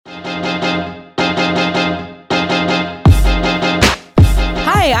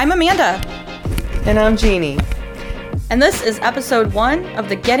I'm Amanda. And I'm Jeannie. And this is episode 1 of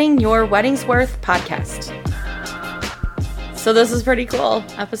the Getting Your Wedding's Worth podcast. So this is pretty cool.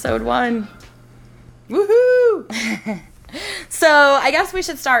 Episode 1. Woohoo! So I guess we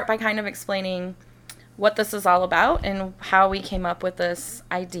should start by kind of explaining what this is all about and how we came up with this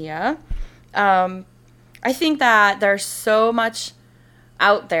idea. I think that there's so much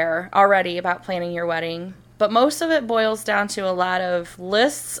out there already about planning your wedding, but most of it boils down to a lot of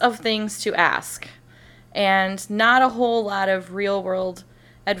lists of things to ask and not a whole lot of real world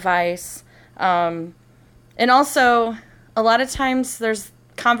advice. And also, a lot of times there's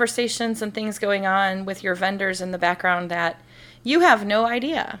conversations and things going on with your vendors in the background that you have no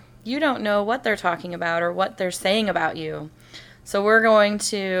idea. You don't know what they're talking about or what they're saying about you. So we're going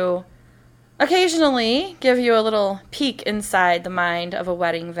to occasionally give you a little peek inside the mind of a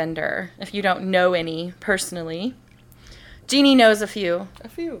wedding vendor if you don't know any personally. Jeannie knows a few.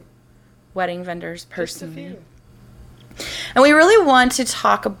 Wedding vendors personally. Just a few. And we really want to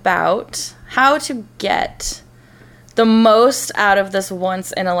talk about how to get the most out of this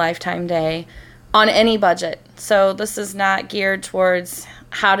once-in-a-lifetime day on any budget. So this is not geared towards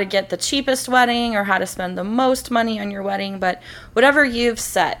how to get the cheapest wedding or how to spend the most money on your wedding, but whatever you've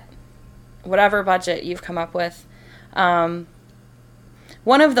set, whatever budget you've come up with. One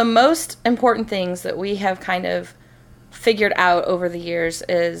of the most important things that we have kind of figured out over the years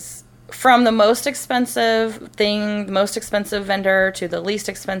is from the most expensive thing, the most expensive vendor to the least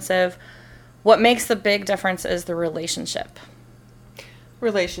expensive, what makes the big difference is the relationship.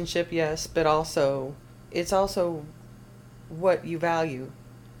 Relationship, yes, but also, it's also what you value.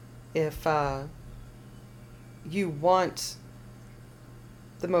 If you want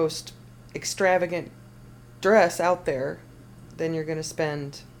the most extravagant dress out there, then you're going to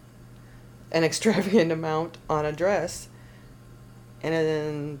spend an extravagant amount on a dress.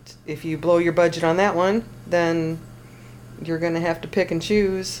 And if you blow your budget on that one, then you're going to have to pick and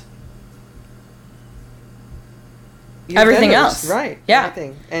choose everything vendors. else. Right. Yeah.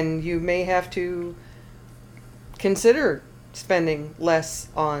 Everything. And you may have to consider spending less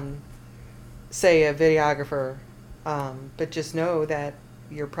on, say, a videographer. But just know that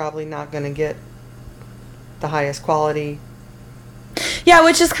you're probably not going to get the highest quality. Yeah,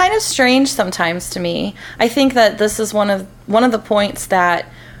 which is kind of strange sometimes to me. I think that this is one of the points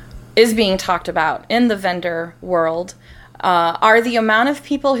that is being talked about in the vendor world, are the amount of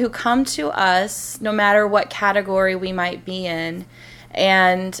people who come to us, no matter what category we might be in,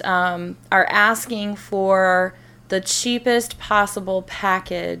 and are asking for the cheapest possible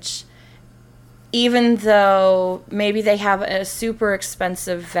package, even though maybe they have a super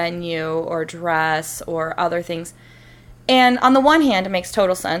expensive venue or dress or other things. And on the one hand, it makes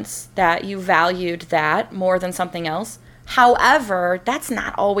total sense that you valued that more than something else. However, that's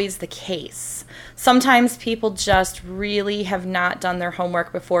not always the case. Sometimes people just really have not done their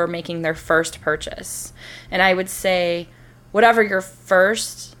homework before making their first purchase. And I would say, whatever your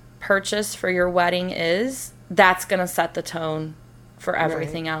first purchase for your wedding is, that's going to set the tone for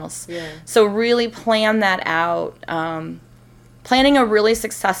everything else. Yeah. So really plan that out. Planning a really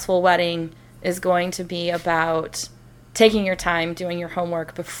successful wedding is going to be about taking your time, doing your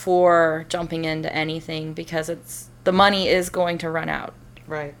homework before jumping into anything, because the money is going to run out.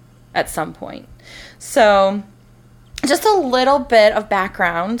 Right. At some point. So just a little bit of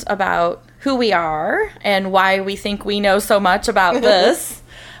background about who we are and why we think we know so much about this.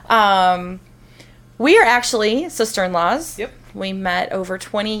 We are actually sister-in-laws. Yep. We met over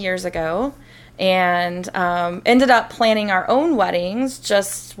 20 years ago and ended up planning our own weddings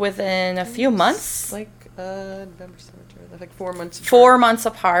just within a few months. Like November, like 4 months apart. 4 months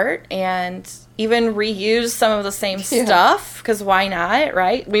apart, and even reused some of the same stuff, because why not,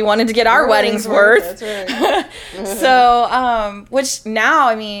 right? We wanted to get our wedding's worth. That's right. So, which now,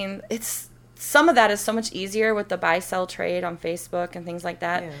 I mean, some of that is so much easier with the buy-sell trade on Facebook and things like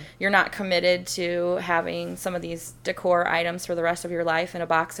that. Yeah. You're not committed to having some of these decor items for the rest of your life in a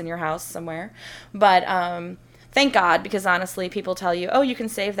box in your house somewhere. But thank God, because honestly, people tell you, oh, you can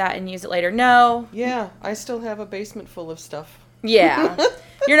save that and use it later. No. Yeah, I still have a basement full of stuff. Yeah.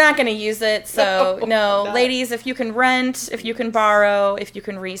 You're not going to use it. So, no, not. ladies, if you can rent, if you can borrow, if you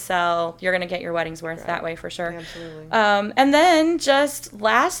can resell, you're going to get your wedding's worth that way for sure. Absolutely. And then just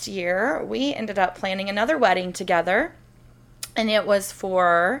last year, we ended up planning another wedding together. And it was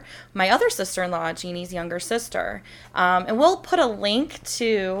for my other sister-in-law, Jeannie's younger sister. And we'll put a link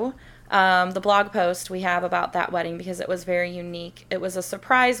to the blog post we have about that wedding, because it was very unique. It was a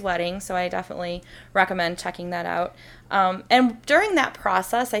surprise wedding, so I definitely recommend checking that out. And during that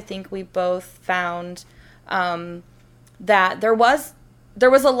process, I think we both found that there was there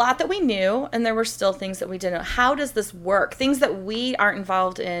was a lot that we knew, and there were still things that we didn't know. How does this work? Things that we aren't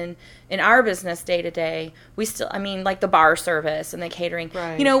involved in our business day to day. We still, I mean, like the bar service and the catering.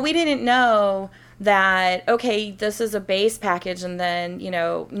 Right. You know, we didn't know that, okay, this is a base package, and then, you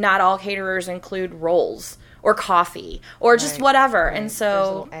know, not all caterers include rolls or coffee or just Right. whatever. Right. And There's so,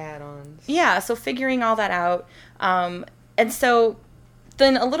 little add-ons. yeah, so figuring all that out. And so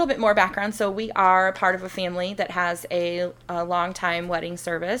then a little bit more background. So we are a part of a family that has a long-time wedding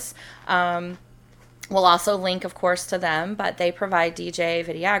service. We'll also link, of course, to them, but they provide DJ,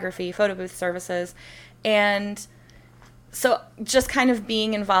 videography, photo booth services. And so just kind of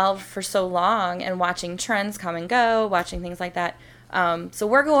being involved for so long and watching trends come and go, watching things like that. So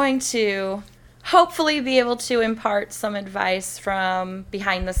we're going to hopefully be able to impart some advice from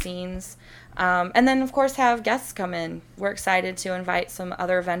behind the scenes. And then, of course, have guests come in. We're excited to invite some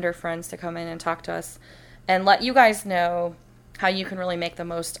other vendor friends to come in and talk to us and let you guys know how you can really make the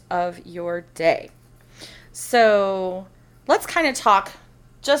most of your day. So let's kind of talk,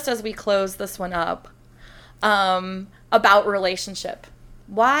 just as we close this one up, about relationship.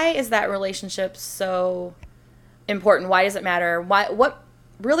 Why is that relationship so important? Why does it matter?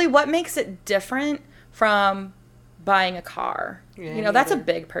 What makes it different from buying a car? Yeah, you know, that's a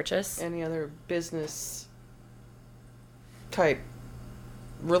big purchase. Any other business type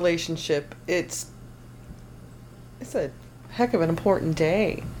relationship, it's a heck of an important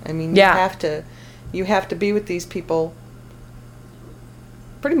day. I mean, Yeah. you have to be with these people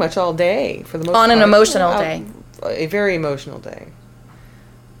pretty much all day for the most On part. an emotional day. A very emotional day.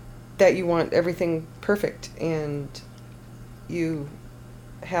 That you want everything perfect, and you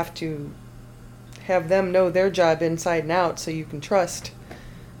have to have them know their job inside and out, so you can trust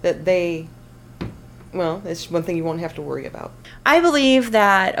that it's one thing you won't have to worry about. I believe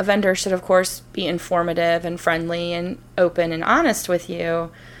that a vendor should, of course, be informative and friendly and open and honest with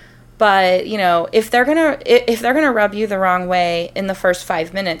you. But, you know, if they're gonna rub you the wrong way in the first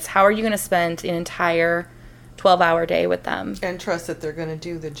 5 minutes, how are you gonna spend an entire 12-hour day with them? And trust that they're going to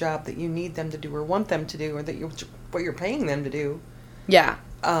do the job that you need them to do or want them to do, or what you're paying them to do. Yeah.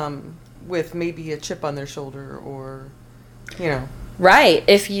 With maybe a chip on their shoulder, or, you know. Right.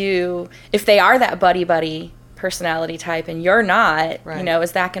 If they are that buddy personality type and you're not, Right. you know,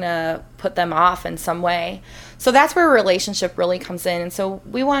 is that going to put them off in some way? So that's where a relationship really comes in. And so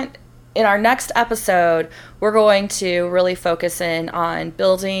in our next episode, we're going to really focus in on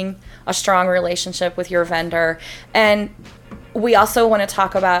building a strong relationship with your vendor. And we also want to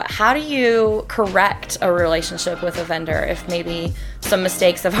talk about, how do you correct a relationship with a vendor if maybe some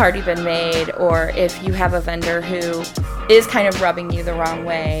mistakes have already been made, or if you have a vendor who is kind of rubbing you the wrong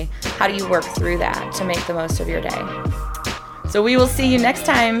way. How do you work through that to make the most of your day? So we will see you next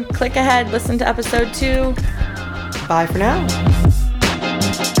time. Click ahead, listen to episode 2. Bye for now.